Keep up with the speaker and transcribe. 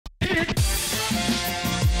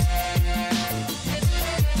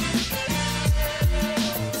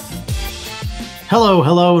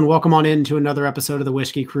Hello, and welcome on in to another episode of the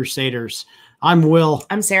Whiskey Crusaders. I'm Will.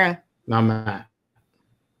 I'm Sarah. And I'm Matt.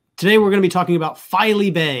 Today we're going to be talking about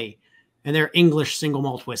Filey Bay and their English single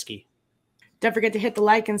malt whiskey. Don't forget to hit the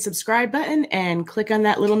like and subscribe button and click on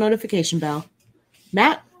that little notification bell.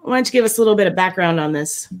 Matt, why don't you give us a little bit of background on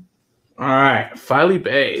this? All right, Filey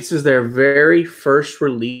Bay. This is their very first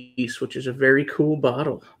release, which is a very cool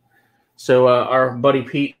bottle. So our buddy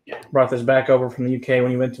Pete brought this back over from the UK when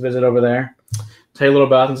he went to visit over there. Tell you a little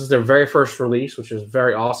about this. This is their very first release, which is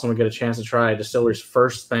very awesome. We get a chance to try a distillery's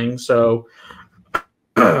first thing. So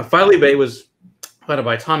Filey Bay was founded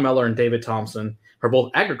by Tom Mellor and David Thompson, who are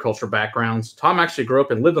both agriculture backgrounds. Tom actually grew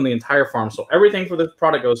up and lived on the entire farm, so everything for this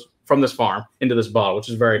product goes from this farm into this bottle, which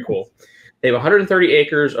is very cool. They have 130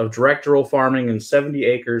 acres of direct drill farming and 70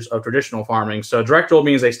 acres of traditional farming. So direct drill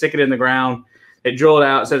means they stick it in the ground, they drill it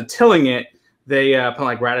out. Instead of tilling it, they put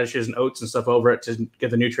like radishes and oats and stuff over it to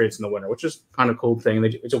get the nutrients in the winter, which is kind of a cool thing.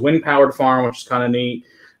 It's a wind-powered farm, which is kind of neat.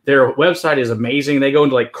 Their website is amazing. They go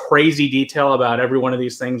into like crazy detail about every one of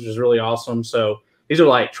these things, which is really awesome. So these are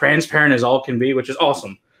like transparent as all can be, which is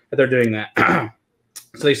awesome that they're doing that.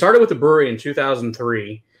 So they started with the brewery in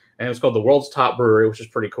 2003, and it was called the world's top brewery, which is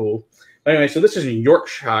pretty cool. Anyway, so this is in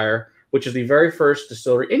Yorkshire, which is the very first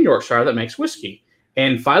distillery in Yorkshire that makes whiskey.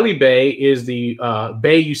 And Filey Bay is the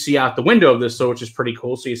bay you see out the window of this, so which is pretty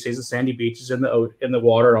cool. So you see the sandy beaches in the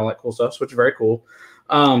water and all that cool stuff, so which is very cool.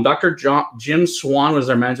 Dr. Jim Swan was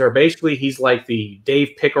their mentor. Basically, he's like the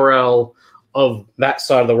Dave Pickerel of that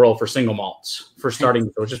side of the world for single malts, for starting,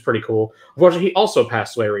 which is pretty cool. Unfortunately, he also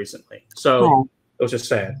passed away recently, so it was just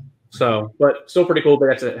sad. So, but still pretty cool. They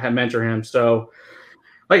got to mentor him. So,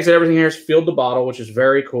 like I said, everything here is field to bottle, which is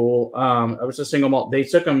very cool. It was a single malt. They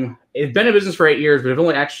took them. It's been in business for 8 years, but they've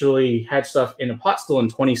only actually had stuff in a pot still in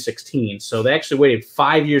 2016. So they actually waited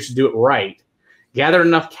 5 years to do it right. Gathered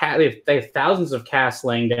enough they have thousands of casks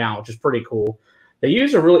laying down, which is pretty cool. They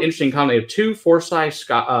use a really interesting combination. They have two four-size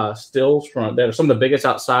stills that are some of the biggest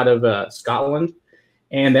outside of Scotland.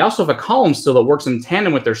 And they also have a column still that works in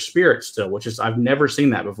tandem with their spirit still, which is, I've never seen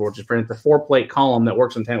that before. Just it's a 4-plate column that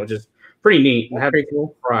works in tandem, which is pretty neat. They have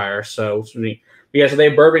cool prior, so it's neat. Yeah, so they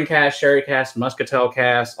have bourbon casks, sherry casks, muscatel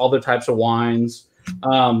casks, all the types of wines.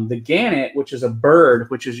 The gannet, which is a bird,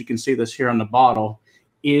 which as you can see this here on the bottle,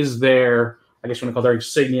 is their, I guess you want to call it their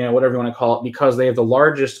insignia, whatever you want to call it, because they have the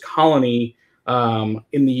largest colony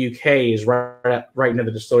in the UK is right into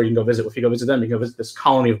the distillery. You can go visit. If you go visit them, you can go visit this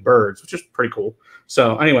colony of birds, which is pretty cool.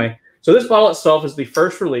 So anyway, so this bottle itself is the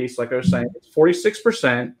first release. Like I was saying, it's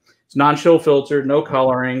 46%. It's non-chill filtered, no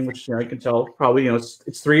coloring, which you can tell probably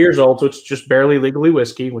it's 3 years old, so it's just barely legally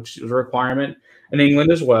whiskey, which is a requirement in England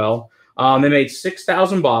as well. They made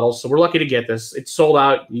 6,000 bottles, so we're lucky to get this. It's sold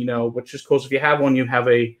out, which is cool. So if you have one, you have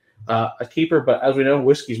a keeper. But as we know,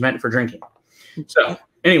 whiskey's meant for drinking. So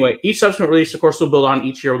anyway, each subsequent release, of course, will build on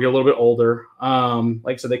each year. Will get a little bit older.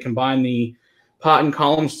 Like I said, they combine the pot and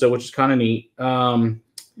column still, which is kind of neat. And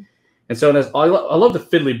so I love the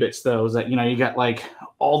fiddly bits, though, is that, you got like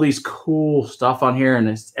all these cool stuff on here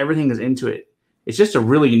and everything is into it. It's just a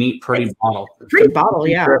really unique, pretty bottle. Pretty bottle,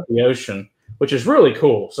 yeah. The ocean, which is really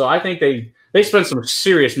cool. So I think they spent some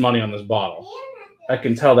serious money on this bottle. I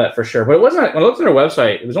can tell that for sure. But it wasn't, when I looked at their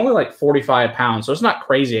website, it was only like 45 pounds. So it's not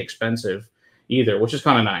crazy expensive either, which is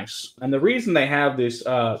kind of nice. And the reason they have this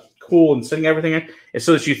cool and sitting everything in is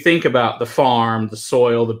so that you think about the farm, the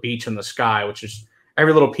soil, the beach, and the sky, which is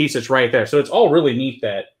every little piece that's right there. So it's all really neat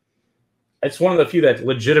that it's one of the few that's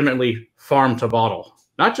legitimately farm to bottle,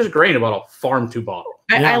 not just grain to bottle, farm to bottle.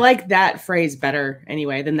 I like that phrase better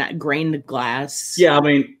anyway than that grain to glass. Yeah, I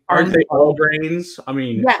mean, aren't they all grains? I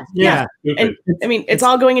mean, yeah. And I mean, it's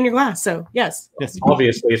all going in your glass, so yes.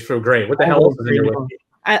 Obviously, it's for grain. What the hell else is in your whiskey?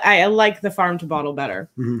 I like the farm to bottle better.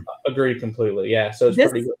 Mm-hmm. Agreed completely. Yeah, so it's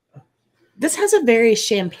pretty good. This has a very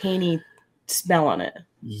champagne-y smell on it.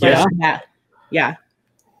 Yeah. Yeah.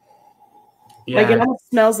 Like it almost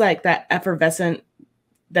smells like that effervescent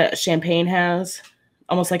that champagne has,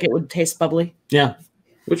 almost like it would taste bubbly. Yeah,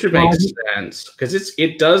 which would make sense because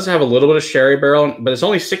it does have a little bit of sherry barrel, but it's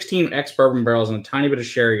only 16 ex-bourbon barrels and a tiny bit of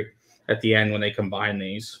sherry at the end when they combine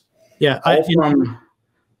these. Yeah, from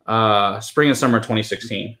spring and summer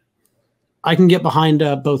 2016. I can get behind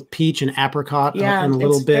both peach and apricot and a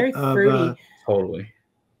little bit of totally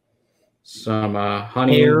some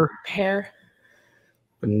honey, pear.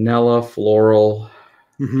 Vanilla, floral.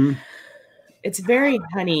 Mm-hmm. It's very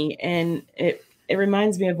honey, and it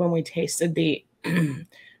reminds me of when we tasted the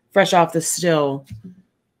fresh off the still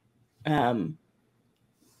single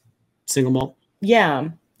malt. Yeah,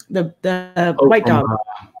 the White Dog.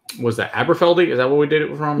 Was that Aberfeldy? Is that what we did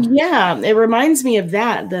it from? Yeah, it reminds me of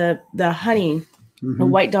that. The honey A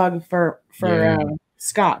white dog for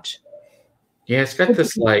Scotch. Yeah, it's got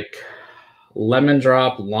this like lemon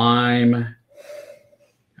drop, lime,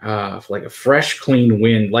 like a fresh, clean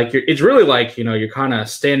wind. Like it's really like, you're kind of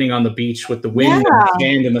standing on the beach with the wind and the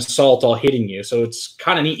sand and the salt all hitting you. So it's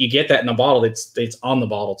kind of neat. You get that in a bottle. It's on the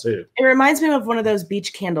bottle too. It reminds me of one of those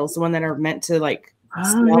beach candles, the one that are meant to like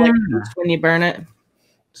smell like beach when you burn it.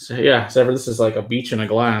 So yeah, this is like a beach in a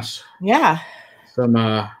glass. Yeah.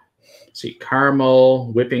 Some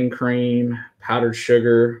caramel, whipping cream, powdered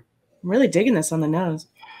sugar. I'm really digging this on the nose.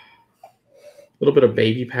 A little bit of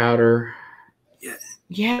baby powder.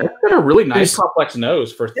 Yeah. That's got a really nice complex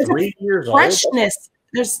nose for 3 years old. Freshness.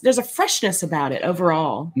 There's a freshness about it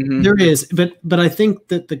overall. Mm-hmm. There is, but I think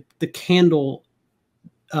that the candle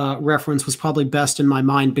reference was probably best in my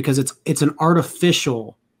mind because it's an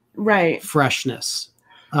artificial freshness.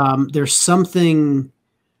 There's something,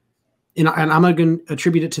 and I'm not going to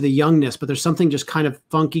attribute it to the youngness, but there's something just kind of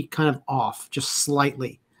funky, kind of off, just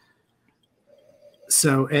slightly.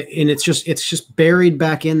 So, and it's just buried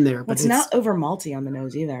back in there. But it's not over malty on the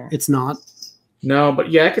nose either. It's not. No, but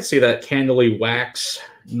yeah, I could see that candly wax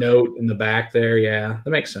note in the back there. Yeah, that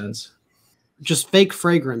makes sense. Just fake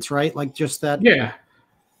fragrance, right? Like just that. Yeah.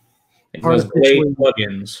 Those Glade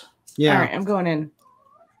plugins. Yeah. All right, I'm going in.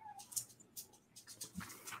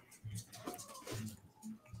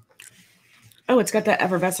 Oh, it's got that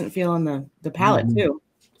effervescent feel in the palate too,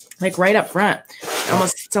 like right up front.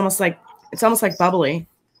 It's almost like bubbly.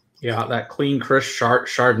 Yeah, that clean, crisp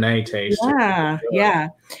Chardonnay taste. Yeah, yeah.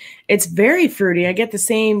 It's very fruity. I get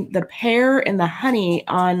the pear and the honey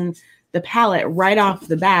on the palate right off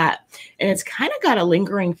the bat, and it's kind of got a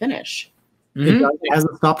lingering finish. Mm-hmm. It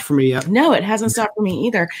hasn't stopped for me yet. No, it hasn't stopped for me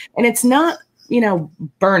either. And it's not,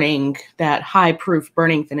 burning, that high proof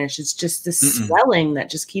burning finish. It's just the swelling that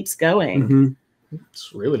just keeps going. Mm-hmm.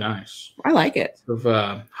 It's really nice. I like it. Of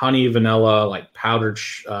honey, vanilla, like powdered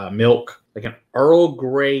milk, like an Earl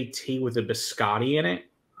Grey tea with a biscotti in it.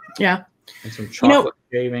 Yeah. And some chocolate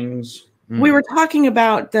shavings. We were talking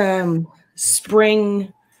about the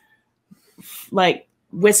spring, like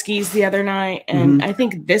whiskeys the other night, and I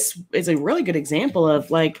think this is a really good example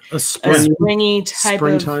of like a springy type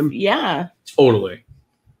springtime. Of Totally.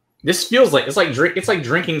 This feels like it's like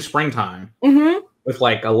drinking springtime with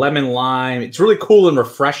like a lemon lime. It's really cool and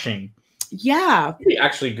refreshing. Yeah, it'd be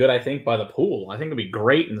actually good. I think by the pool. I think it'd be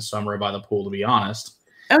great in the summer by the pool. To be honest.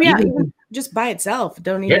 Oh yeah, even just by itself.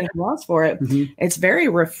 Don't need anything else for it. It's very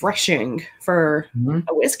refreshing for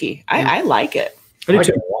a whiskey. I like it. I like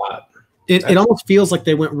it a lot. It almost feels like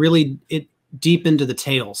they went really deep into the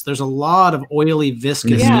tails. There's a lot of oily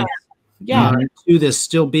viscous to this,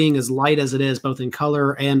 still being as light as it is, both in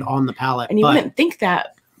color and on the palate. And you wouldn't think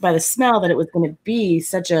that by the smell that it was going to be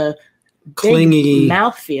such a clingy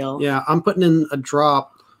mouthfeel. Yeah, I'm putting in a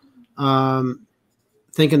drop,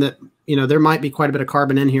 thinking that there might be quite a bit of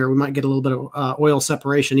carbon in here. We might get a little bit of oil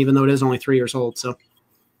separation, even though it is only 3 years old. So.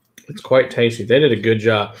 It's quite tasty. They did a good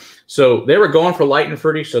job. So they were going for light and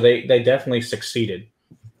fruity, so they definitely succeeded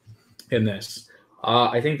in this.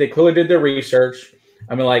 I think they clearly did their research.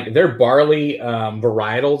 I mean, like their barley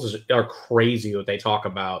varietals are crazy what they talk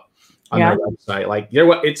about on their website. Like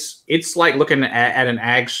it's like looking at an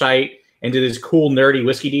ag site and do this cool nerdy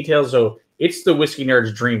whiskey details. So it's the whiskey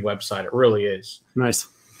nerd's dream website. It really is. Nice.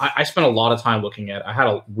 I spent a lot of time looking at it. I had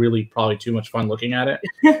probably too much fun looking at it.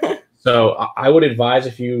 So I would advise,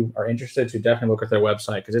 if you are interested, to definitely look at their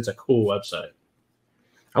website because it's a cool website.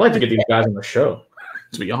 I like to get these guys on the show,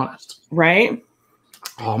 to be honest. Right?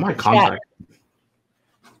 Oh, my contact.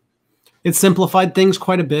 It simplified things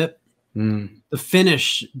quite a bit. The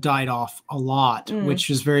finish died off a lot, which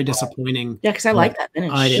is very disappointing. Yeah, because I like that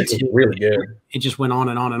finish. I did too. Really good. It just went on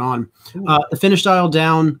and on and on. The finish dialed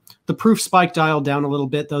down. The proof spike dialed down a little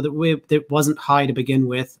bit, though. That wasn't high to begin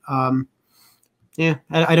with. Yeah,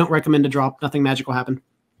 I don't recommend a drop. Nothing magical happened.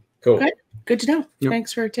 Cool. Okay. Good to know. Yep.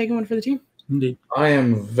 Thanks for taking one for the team. Indeed. I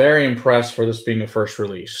am very impressed for this being a first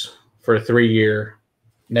release for a 3-year.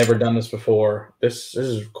 Never done this before. This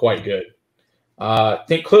is quite good. I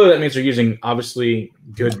think clearly that means they're using obviously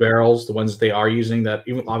good barrels, the ones that they are using. That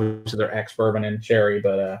even obviously they're ex-bourbon and sherry,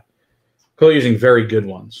 but clearly using very good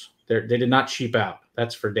ones. They did not cheap out.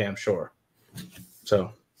 That's for damn sure.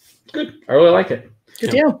 So good. I really like it.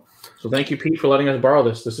 Good deal. So thank you, Pete, for letting us borrow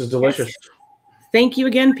this. This is delicious. Yes. Thank you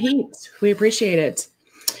again, Pete. We appreciate it.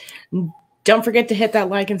 Don't forget to hit that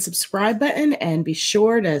like and subscribe button, and be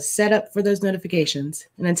sure to set up for those notifications.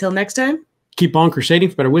 And until next time, keep on crusading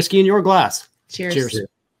for better whiskey in your glass. Cheers. Cheers.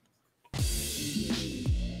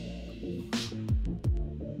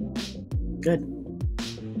 Good.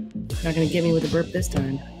 Not going to get me with a burp this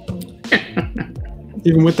time.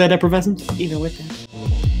 Even with that effervescence? Even with that.